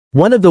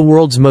One of the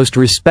world's most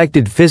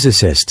respected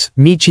physicists,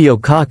 Michio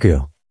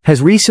Kaku,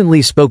 has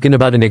recently spoken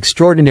about an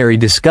extraordinary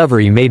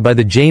discovery made by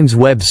the James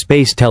Webb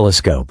Space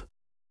Telescope.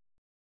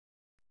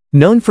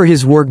 Known for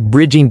his work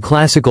bridging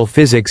classical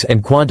physics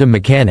and quantum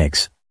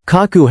mechanics,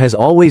 Kaku has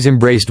always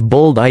embraced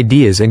bold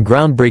ideas and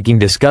groundbreaking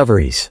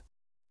discoveries.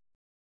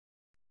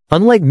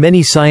 Unlike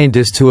many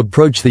scientists who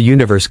approach the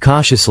universe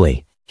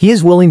cautiously, he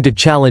is willing to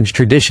challenge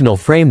traditional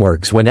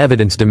frameworks when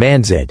evidence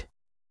demands it.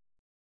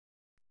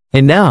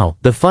 And now,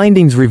 the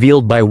findings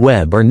revealed by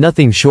Webb are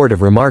nothing short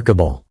of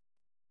remarkable.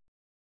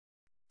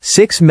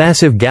 6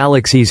 massive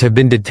galaxies have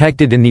been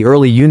detected in the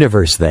early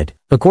universe that,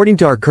 according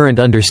to our current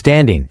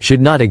understanding,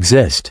 should not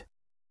exist.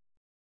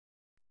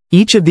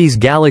 Each of these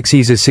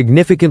galaxies is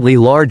significantly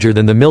larger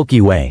than the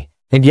Milky Way,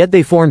 and yet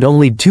they formed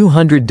only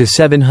 200 to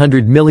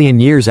 700 million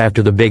years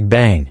after the Big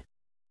Bang.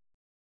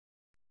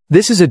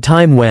 This is a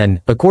time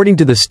when, according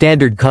to the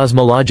standard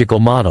cosmological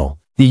model,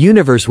 the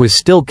universe was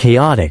still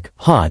chaotic,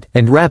 hot,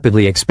 and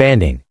rapidly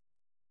expanding.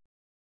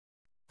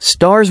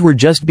 Stars were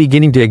just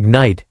beginning to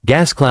ignite,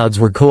 gas clouds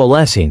were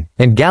coalescing,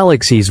 and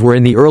galaxies were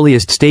in the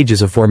earliest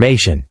stages of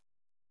formation.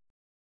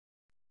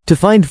 To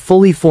find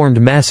fully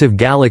formed massive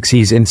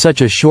galaxies in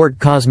such a short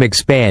cosmic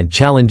span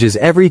challenges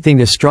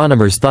everything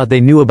astronomers thought they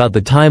knew about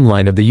the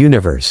timeline of the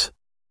universe.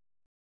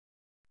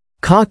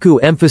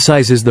 Kaku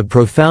emphasizes the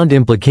profound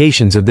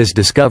implications of this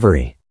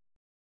discovery.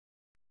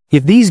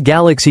 If these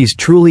galaxies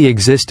truly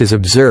exist as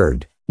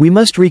observed, we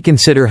must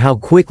reconsider how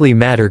quickly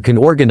matter can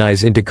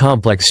organize into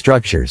complex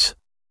structures.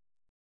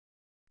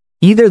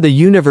 Either the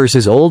universe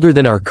is older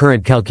than our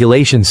current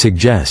calculations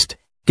suggest,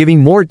 giving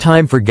more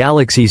time for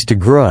galaxies to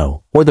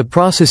grow, or the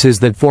processes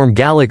that form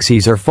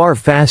galaxies are far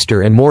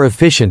faster and more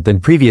efficient than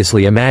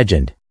previously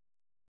imagined.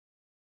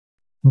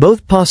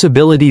 Both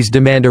possibilities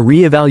demand a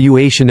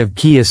re-evaluation of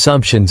key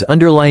assumptions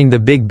underlying the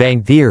Big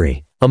Bang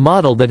theory, a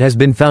model that has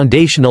been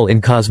foundational in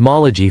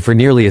cosmology for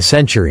nearly a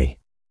century.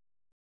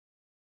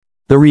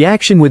 The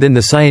reaction within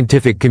the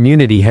scientific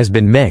community has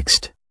been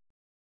mixed.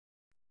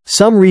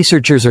 Some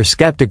researchers are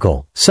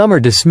skeptical, some are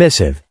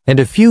dismissive, and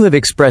a few have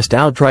expressed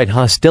outright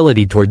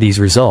hostility toward these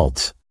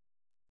results.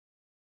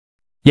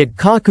 Yet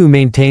Kaku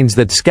maintains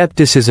that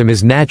skepticism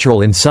is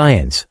natural in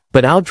science,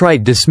 but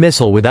outright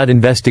dismissal without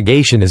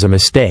investigation is a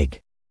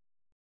mistake.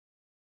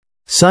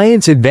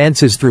 Science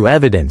advances through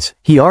evidence,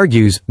 he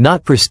argues,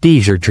 not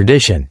prestige or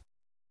tradition.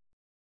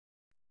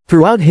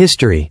 Throughout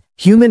history,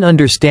 human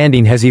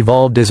understanding has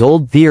evolved as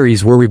old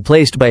theories were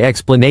replaced by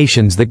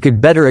explanations that could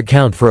better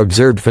account for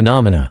observed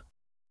phenomena.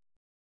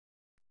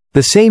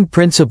 The same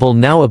principle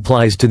now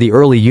applies to the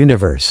early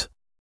universe.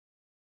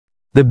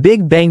 The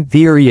Big Bang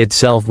theory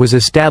itself was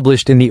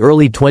established in the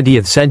early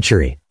 20th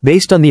century,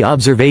 based on the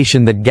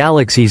observation that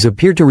galaxies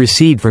appear to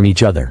recede from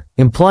each other,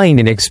 implying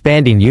an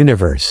expanding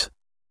universe.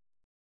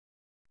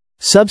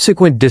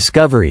 Subsequent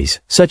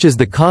discoveries, such as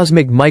the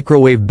cosmic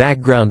microwave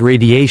background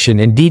radiation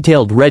and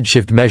detailed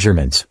redshift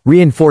measurements,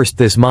 reinforced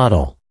this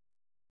model.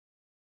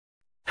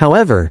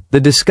 However, the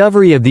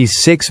discovery of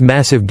these 6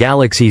 massive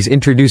galaxies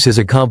introduces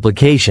a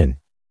complication.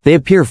 They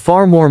appear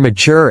far more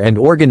mature and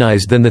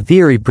organized than the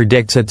theory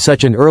predicts at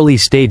such an early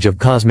stage of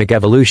cosmic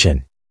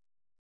evolution.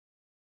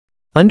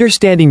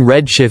 Understanding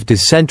redshift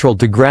is central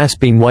to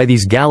grasping why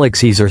these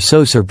galaxies are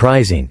so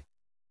surprising.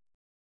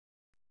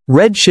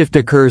 Redshift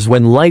occurs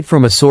when light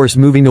from a source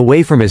moving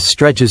away from us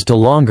stretches to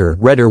longer,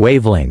 redder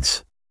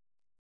wavelengths.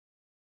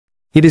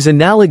 It is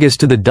analogous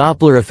to the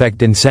Doppler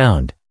effect in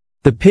sound.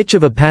 The pitch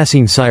of a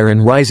passing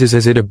siren rises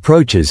as it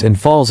approaches and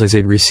falls as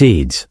it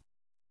recedes.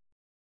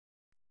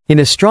 In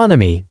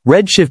astronomy,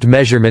 redshift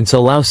measurements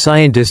allow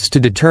scientists to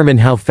determine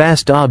how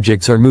fast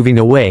objects are moving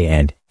away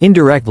and,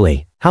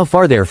 indirectly, how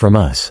far they are from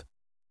us.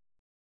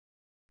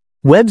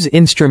 Webb's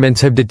instruments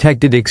have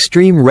detected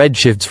extreme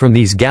redshifts from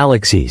these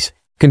galaxies,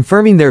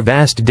 confirming their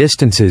vast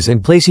distances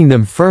and placing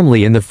them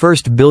firmly in the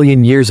first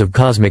billion years of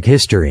cosmic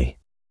history.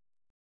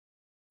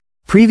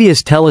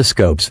 Previous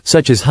telescopes,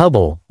 such as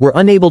Hubble, were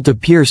unable to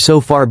peer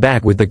so far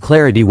back with the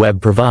clarity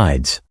Webb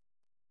provides.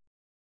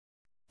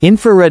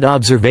 Infrared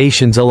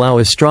observations allow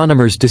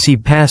astronomers to see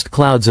past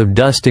clouds of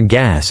dust and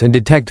gas and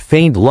detect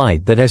faint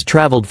light that has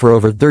traveled for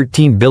over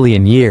 13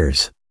 billion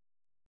years.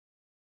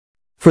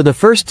 For the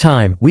first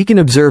time, we can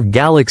observe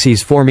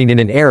galaxies forming in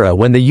an era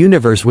when the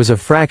universe was a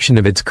fraction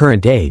of its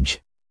current age.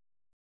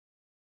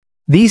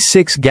 These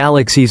 6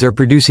 galaxies are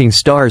producing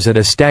stars at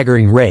a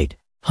staggering rate,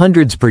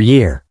 hundreds per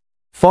year,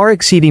 far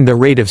exceeding the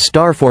rate of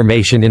star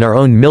formation in our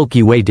own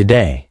Milky Way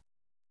today.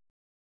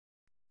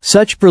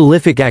 Such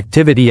prolific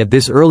activity at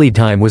this early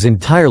time was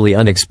entirely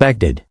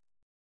unexpected.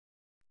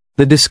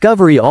 The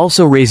discovery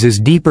also raises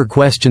deeper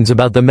questions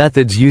about the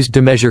methods used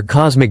to measure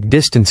cosmic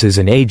distances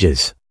and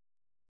ages.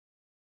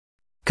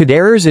 Could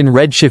errors in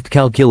redshift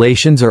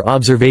calculations or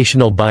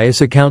observational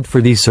bias account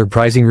for these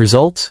surprising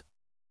results?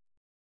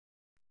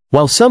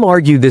 While some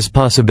argue this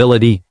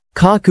possibility,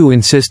 Kaku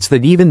insists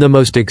that even the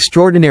most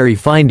extraordinary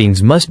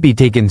findings must be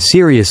taken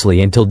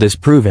seriously until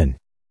disproven.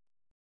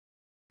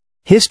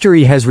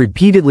 History has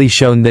repeatedly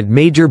shown that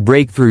major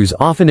breakthroughs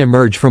often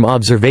emerge from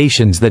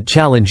observations that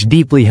challenge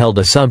deeply held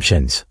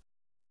assumptions.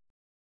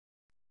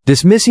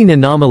 dismissing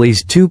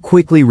anomalies too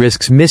quickly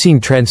risks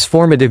missing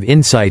transformative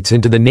insights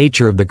into the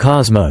nature of the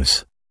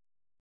cosmos.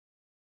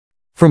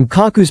 From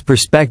Kaku's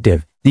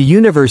perspective, the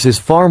universe is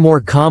far more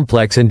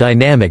complex and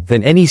dynamic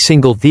than any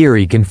single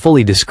theory can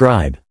fully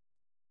describe.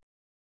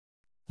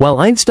 While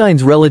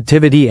Einstein's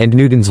relativity and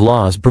Newton's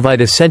laws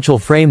provide essential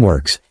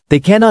frameworks, they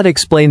cannot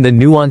explain the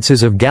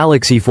nuances of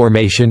galaxy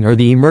formation or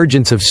the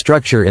emergence of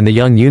structure in the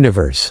young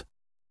universe.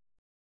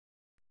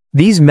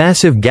 These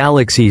massive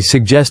galaxies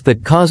suggest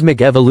that cosmic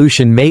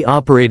evolution may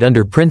operate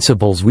under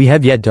principles we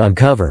have yet to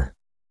uncover.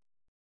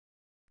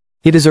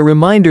 It is a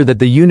reminder that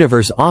the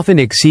universe often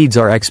exceeds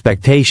our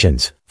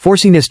expectations,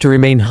 forcing us to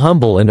remain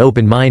humble and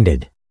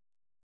open-minded.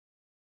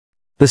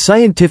 The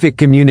scientific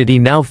community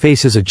now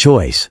faces a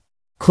choice: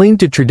 cling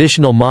to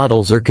traditional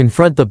models or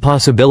confront the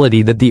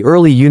possibility that the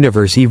early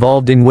universe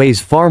evolved in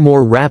ways far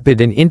more rapid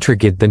and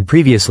intricate than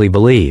previously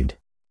believed.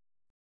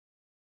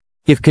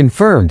 If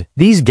confirmed,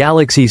 these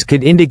galaxies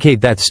could indicate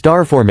that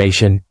star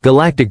formation,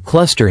 galactic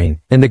clustering,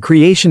 and the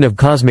creation of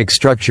cosmic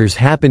structures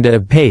happened at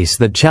a pace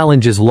that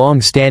challenges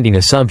long-standing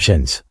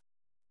assumptions.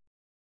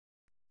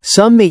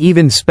 Some may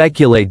even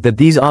speculate that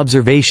these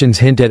observations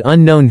hint at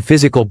unknown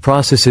physical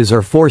processes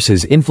or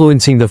forces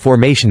influencing the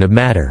formation of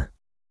matter.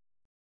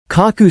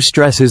 Kaku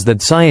stresses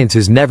that science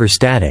is never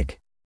static.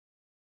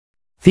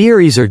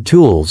 Theories are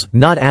tools,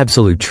 not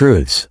absolute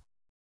truths.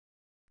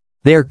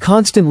 They are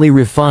constantly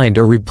refined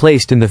or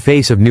replaced in the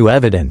face of new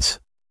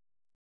evidence.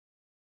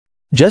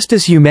 Just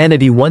as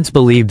humanity once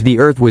believed the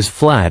Earth was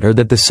flat or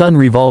that the Sun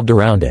revolved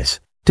around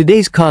us,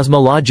 today's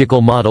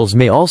cosmological models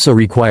may also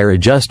require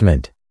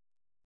adjustment.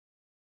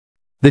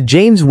 The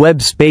James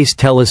Webb Space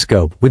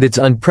Telescope, with its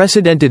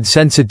unprecedented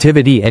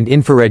sensitivity and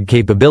infrared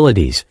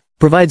capabilities,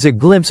 provides a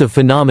glimpse of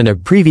phenomena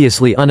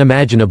previously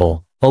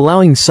unimaginable,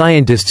 allowing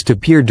scientists to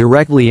peer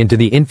directly into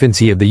the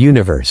infancy of the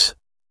universe.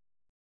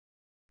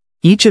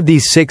 Each of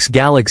these 6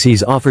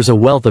 galaxies offers a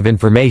wealth of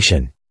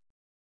information.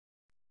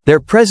 Their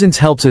presence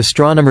helps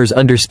astronomers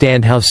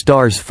understand how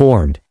stars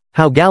formed,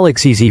 how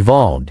galaxies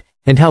evolved,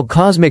 and how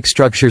cosmic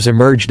structures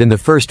emerged in the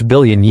first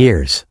billion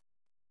years.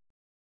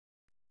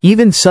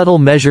 Even subtle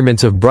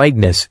measurements of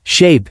brightness,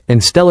 shape,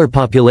 and stellar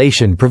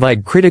population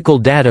provide critical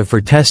data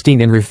for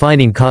testing and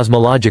refining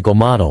cosmological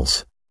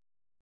models.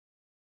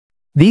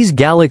 These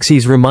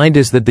galaxies remind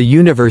us that the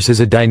universe is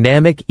a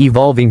dynamic,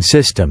 evolving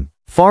system,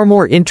 far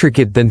more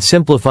intricate than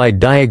simplified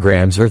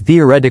diagrams or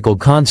theoretical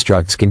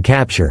constructs can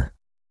capture.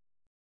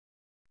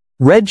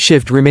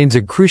 Redshift remains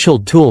a crucial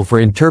tool for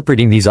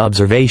interpreting these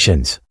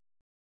observations.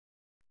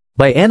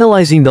 By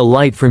analyzing the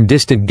light from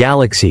distant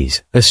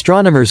galaxies,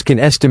 astronomers can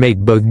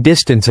estimate both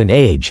distance and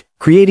age,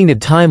 creating a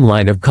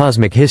timeline of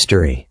cosmic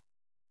history.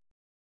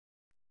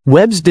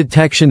 Webb's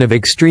detection of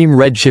extreme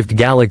redshift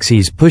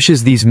galaxies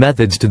pushes these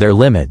methods to their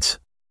limits.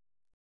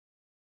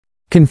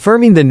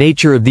 Confirming the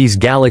nature of these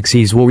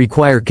galaxies will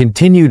require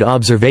continued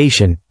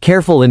observation,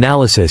 careful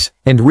analysis,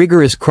 and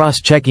rigorous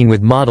cross-checking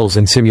with models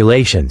and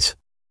simulations.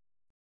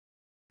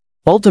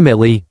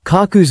 Ultimately,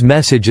 Kaku's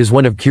message is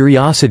one of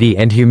curiosity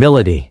and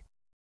humility.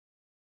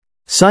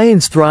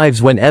 Science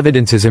thrives when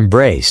evidence is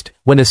embraced,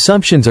 when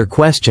assumptions are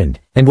questioned,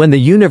 and when the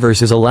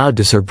universe is allowed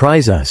to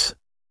surprise us.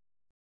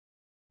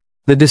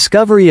 The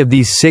discovery of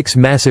these 6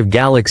 massive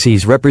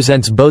galaxies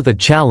represents both a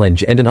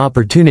challenge and an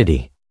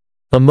opportunity.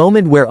 A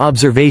moment where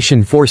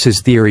observation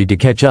forces theory to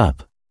catch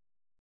up.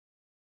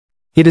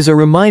 It is a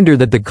reminder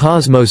that the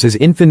cosmos is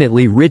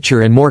infinitely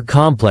richer and more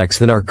complex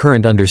than our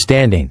current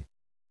understanding.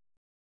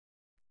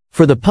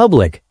 For the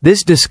public,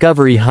 this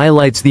discovery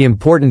highlights the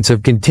importance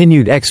of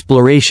continued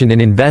exploration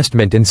and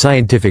investment in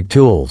scientific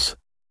tools.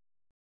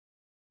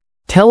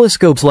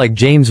 Telescopes like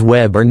James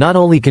Webb are not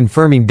only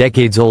confirming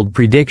decades-old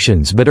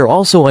predictions but are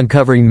also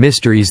uncovering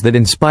mysteries that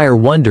inspire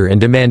wonder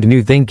and demand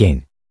new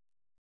thinking.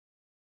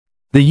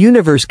 The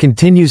universe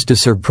continues to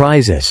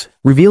surprise us,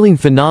 revealing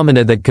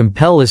phenomena that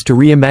compel us to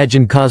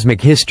reimagine cosmic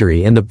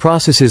history and the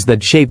processes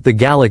that shape the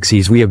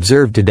galaxies we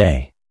observe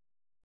today.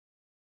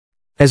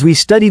 As we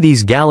study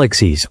these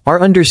galaxies,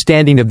 our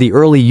understanding of the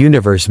early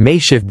universe may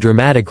shift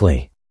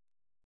dramatically.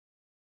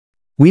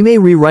 We may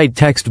rewrite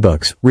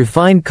textbooks,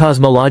 refine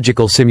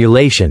cosmological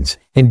simulations,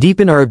 and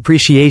deepen our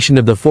appreciation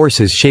of the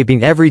forces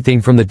shaping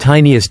everything from the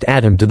tiniest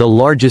atom to the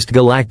largest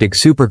galactic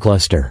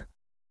supercluster.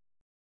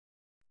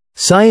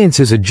 Science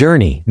is a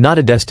journey, not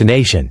a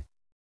destination.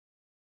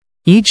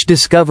 Each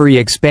discovery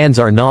expands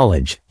our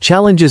knowledge,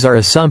 challenges our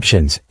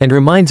assumptions, and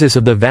reminds us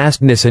of the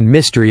vastness and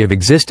mystery of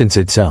existence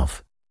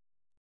itself.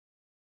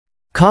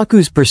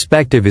 Kaku's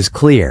perspective is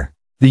clear: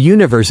 the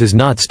universe is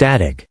not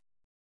static.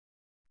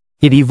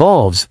 It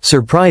evolves,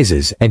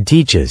 surprises, and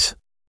teaches.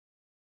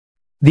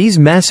 These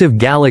massive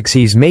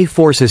galaxies may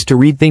force us to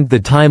rethink the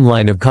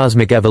timeline of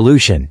cosmic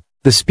evolution,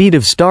 the speed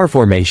of star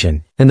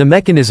formation, and the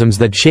mechanisms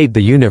that shape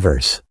the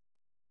universe.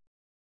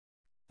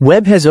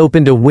 Webb has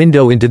opened a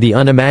window into the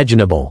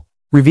unimaginable,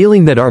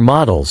 revealing that our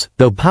models,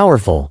 though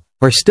powerful,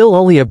 are still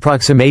only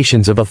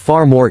approximations of a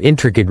far more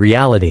intricate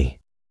reality.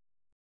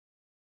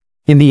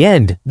 In the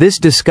end, this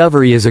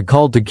discovery is a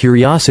call to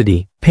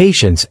curiosity,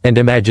 patience, and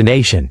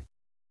imagination.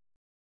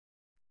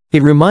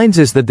 It reminds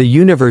us that the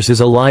universe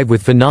is alive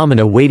with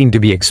phenomena waiting to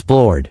be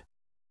explored.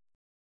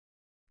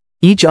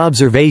 Each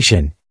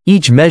observation,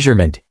 each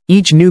measurement,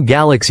 each new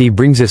galaxy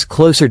brings us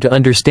closer to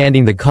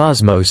understanding the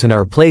cosmos and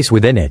our place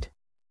within it.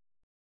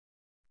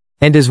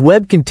 And as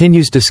Webb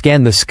continues to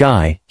scan the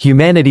sky,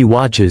 humanity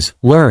watches,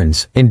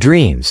 learns, and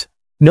dreams,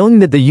 knowing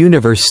that the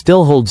universe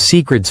still holds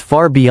secrets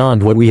far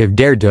beyond what we have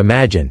dared to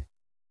imagine.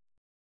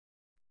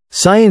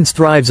 Science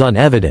thrives on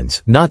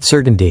evidence, not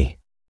certainty.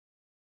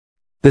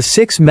 The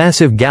 6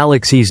 massive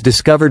galaxies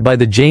discovered by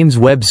the James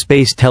Webb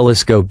Space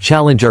Telescope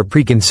challenge our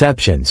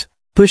preconceptions,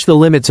 push the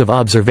limits of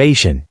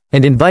observation,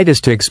 and invite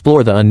us to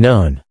explore the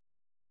unknown.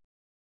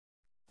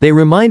 They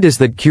remind us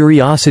that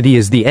curiosity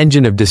is the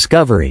engine of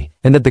discovery,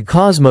 and that the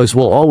cosmos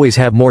will always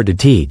have more to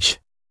teach.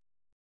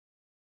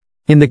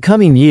 In the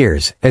coming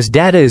years, as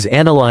data is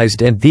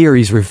analyzed and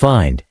theories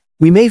refined,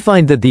 we may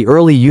find that the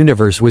early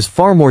universe was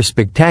far more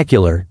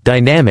spectacular,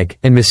 dynamic,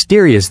 and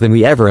mysterious than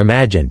we ever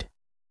imagined.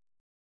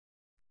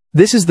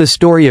 This is the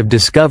story of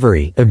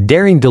discovery, of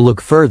daring to look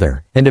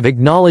further, and of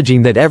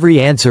acknowledging that every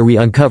answer we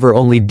uncover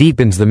only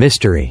deepens the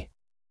mystery.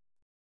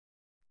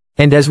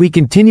 And as we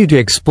continue to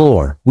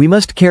explore, we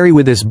must carry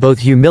with us both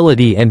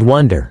humility and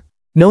wonder,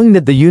 knowing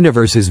that the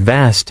universe is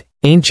vast,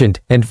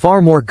 ancient, and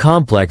far more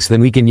complex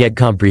than we can yet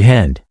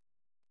comprehend.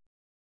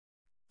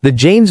 The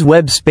James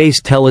Webb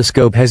Space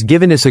Telescope has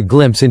given us a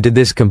glimpse into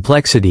this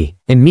complexity,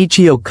 and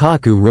Michio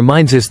Kaku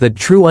reminds us that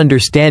true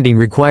understanding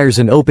requires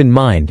an open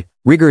mind,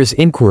 rigorous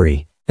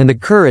inquiry, and the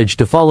courage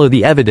to follow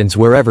the evidence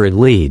wherever it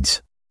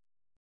leads.